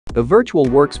A virtual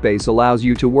workspace allows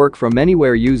you to work from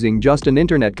anywhere using just an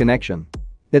internet connection.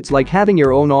 It's like having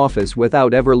your own office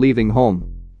without ever leaving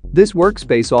home. This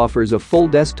workspace offers a full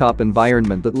desktop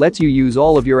environment that lets you use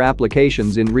all of your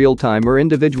applications in real time or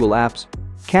individual apps.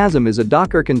 Kasm is a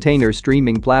Docker container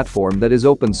streaming platform that is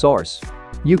open source.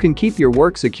 You can keep your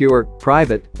work secure,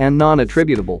 private, and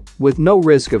non-attributable with no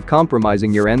risk of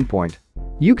compromising your endpoint.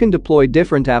 You can deploy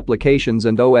different applications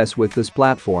and OS with this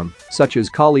platform, such as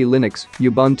Kali Linux,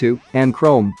 Ubuntu, and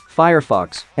Chrome,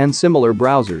 Firefox, and similar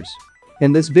browsers.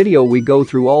 In this video we go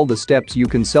through all the steps you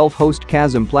can self-host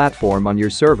Kasm platform on your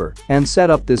server and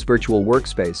set up this virtual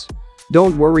workspace.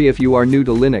 Don't worry if you are new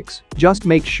to Linux, just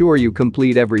make sure you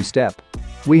complete every step.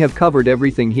 We have covered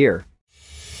everything here.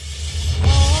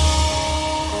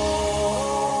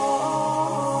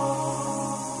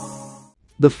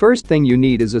 The first thing you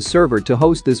need is a server to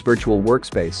host this virtual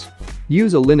workspace.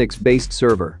 Use a Linux-based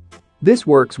server. This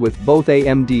works with both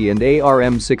AMD and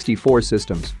ARM64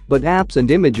 systems, but apps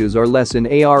and images are less in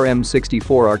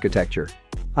ARM64 architecture.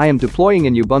 I am deploying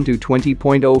an Ubuntu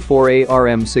 20.04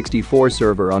 ARM64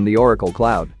 server on the Oracle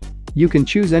Cloud. You can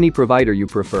choose any provider you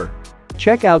prefer.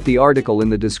 Check out the article in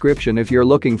the description if you're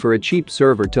looking for a cheap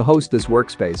server to host this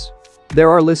workspace.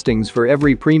 There are listings for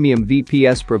every premium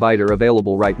VPS provider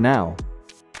available right now.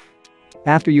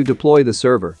 After you deploy the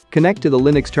server, connect to the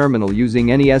Linux terminal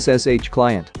using any SSH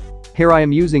client. Here I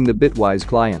am using the Bitwise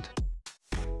client.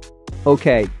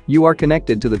 Okay, you are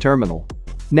connected to the terminal.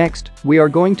 Next, we are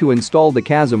going to install the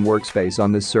Kasm workspace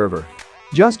on this server.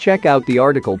 Just check out the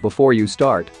article before you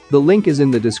start, the link is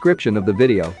in the description of the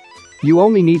video. You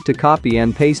only need to copy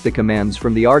and paste the commands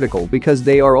from the article because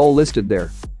they are all listed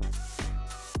there.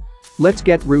 Let's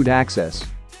get root access.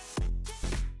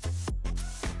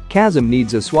 Kasm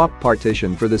needs a swap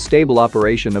partition for the stable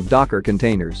operation of Docker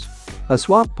containers. A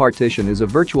swap partition is a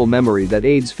virtual memory that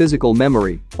aids physical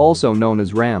memory, also known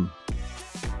as RAM.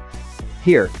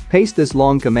 Here, paste this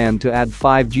long command to add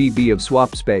 5 GB of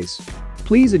swap space.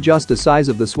 Please adjust the size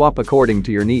of the swap according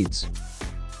to your needs.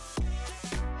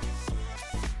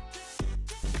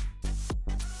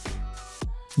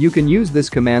 You can use this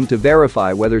command to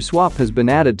verify whether swap has been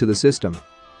added to the system.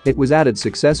 It was added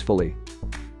successfully.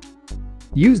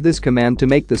 Use this command to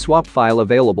make the swap file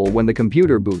available when the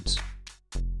computer boots.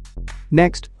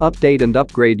 Next, update and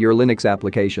upgrade your Linux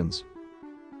applications.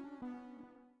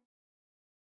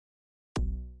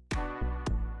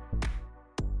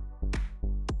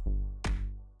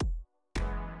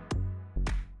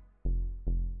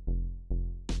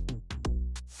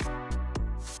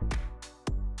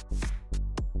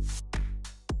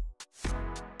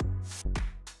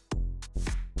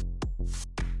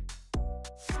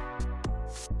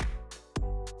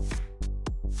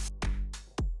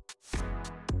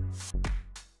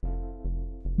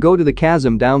 Go to the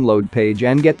Kasm download page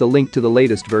and get the link to the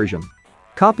latest version.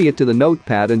 Copy it to the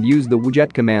notepad and use the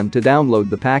wget command to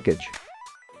download the package.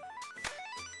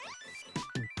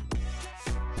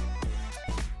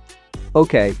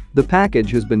 Okay, the package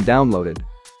has been downloaded.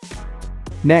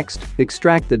 Next,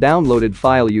 extract the downloaded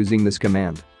file using this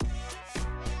command.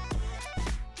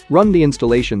 Run the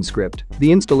installation script.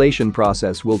 The installation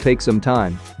process will take some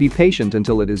time, be patient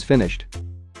until it is finished.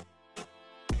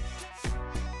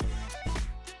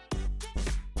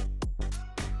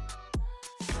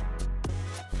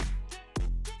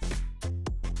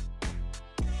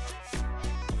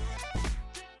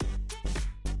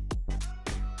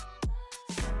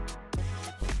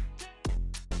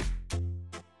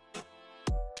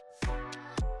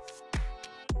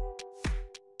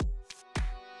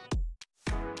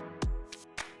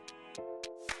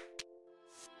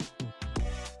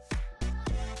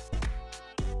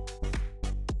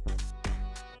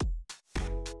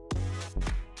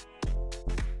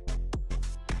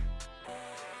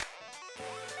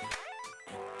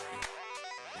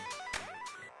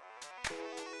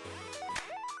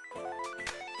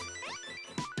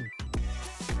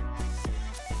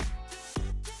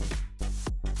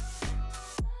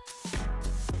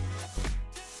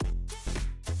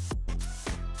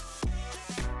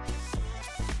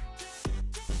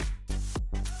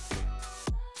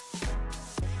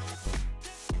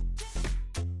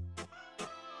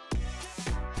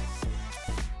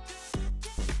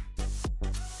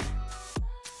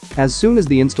 As soon as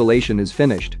the installation is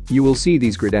finished, you will see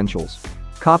these credentials.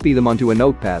 Copy them onto a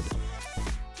notepad.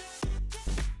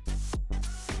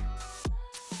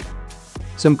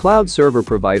 Some cloud server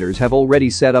providers have already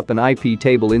set up an IP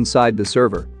table inside the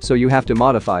server, so you have to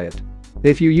modify it.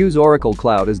 If you use Oracle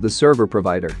Cloud as the server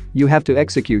provider, you have to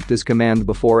execute this command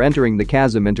before entering the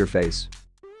Kasm interface.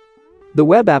 The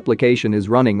web application is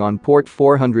running on port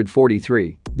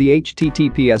 443, the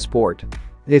HTTPS port.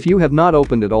 If you have not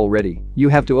opened it already, you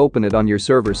have to open it on your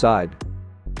server side.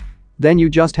 Then you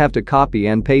just have to copy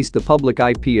and paste the public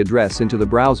IP address into the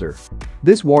browser.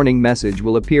 This warning message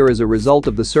will appear as a result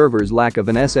of the server's lack of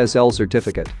an SSL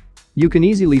certificate. You can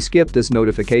easily skip this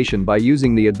notification by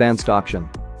using the advanced option.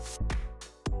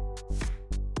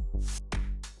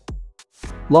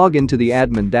 Log into the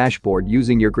admin dashboard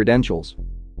using your credentials.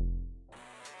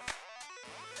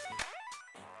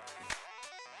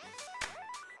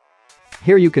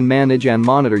 Here you can manage and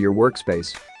monitor your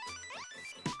workspace.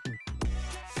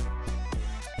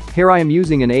 Here I am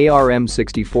using an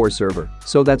ARM64 server,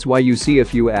 so that's why you see a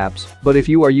few apps, but if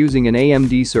you are using an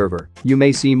AMD server, you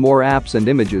may see more apps and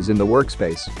images in the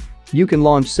workspace. You can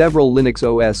launch several Linux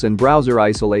OS and browser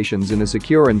isolations in a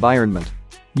secure environment.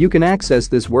 You can access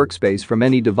this workspace from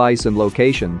any device and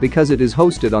location because it is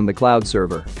hosted on the cloud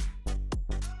server.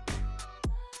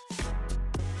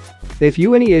 If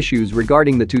you have any issues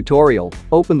regarding the tutorial,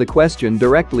 open the question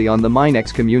directly on the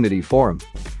MineX community forum.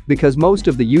 Because most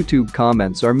of the YouTube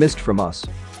comments are missed from us.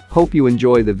 Hope you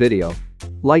enjoy the video.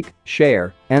 Like,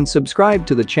 share, and subscribe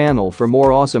to the channel for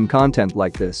more awesome content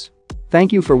like this.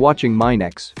 Thank you for watching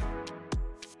MineX.